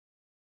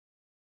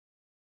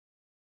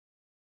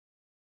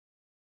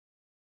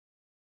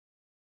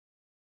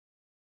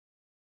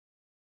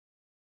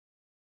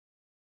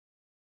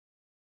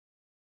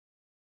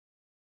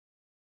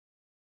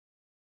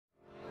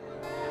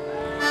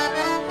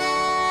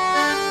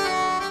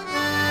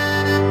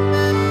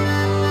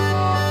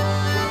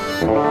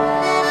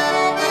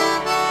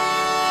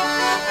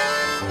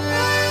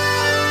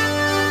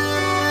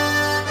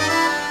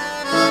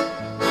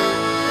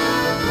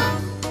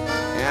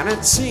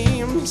it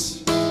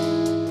seems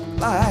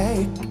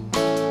like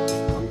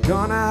I'm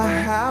gonna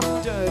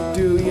have to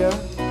do ya.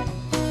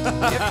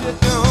 If you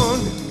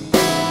don't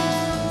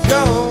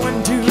go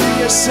and do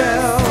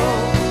yourself.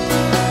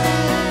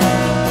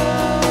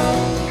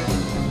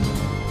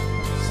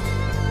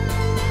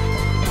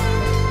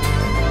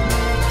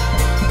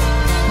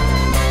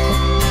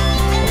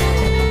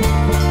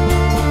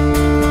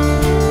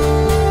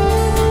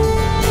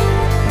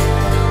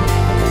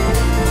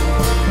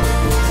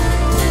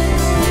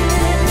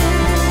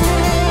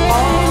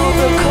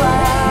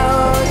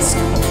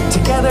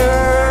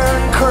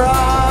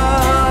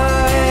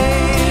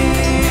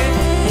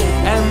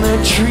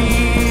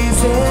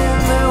 Trees in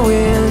the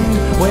wind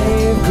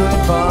wave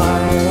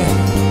goodbye,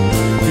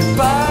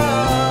 goodbye.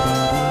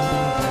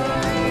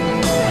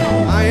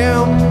 I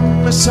am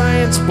a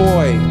science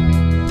boy.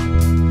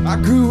 I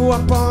grew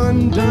up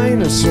on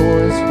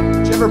dinosaurs.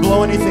 Did you ever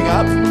blow anything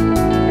up? A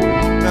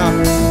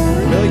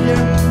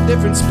million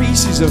different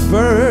species of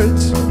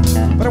birds,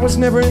 but I was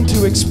never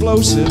into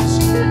explosives.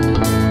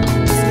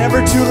 It's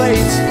never too late.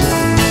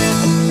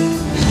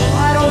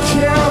 I don't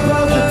care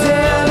about the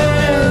damage.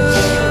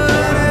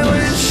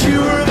 You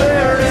were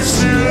there to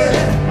see it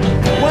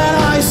when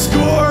I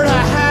scored a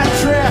hat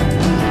trick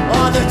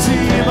on the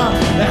team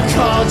that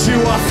called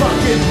you a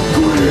fucking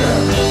queer.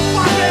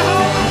 Fucking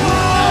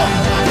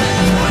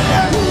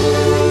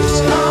Who's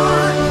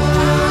gone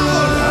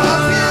out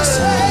of his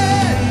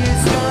head?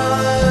 He's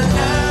gone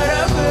out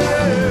of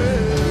bed.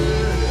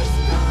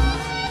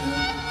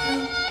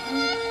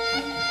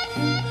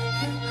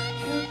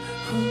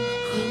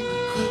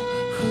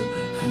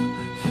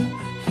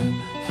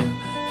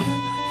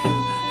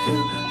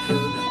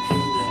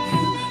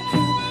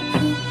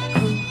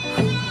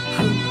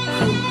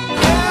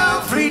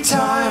 Every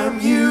time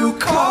you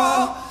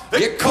call,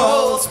 it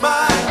calls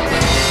my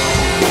name.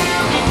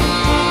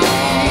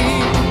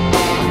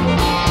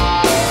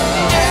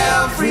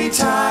 Every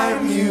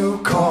time you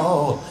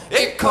call,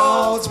 it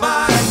calls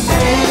my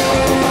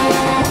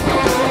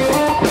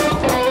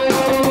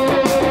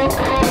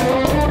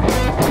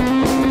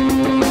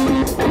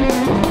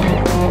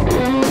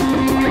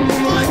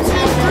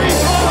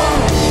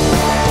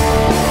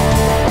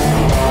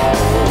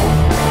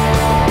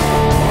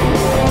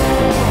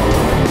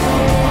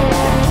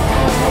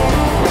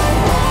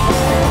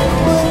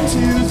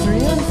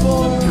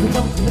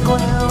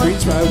green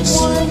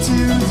sprouts. 1, 2,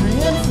 3,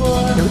 and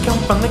 4. Here we come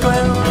from the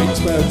ground. Green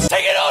sprouts.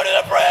 Take it on!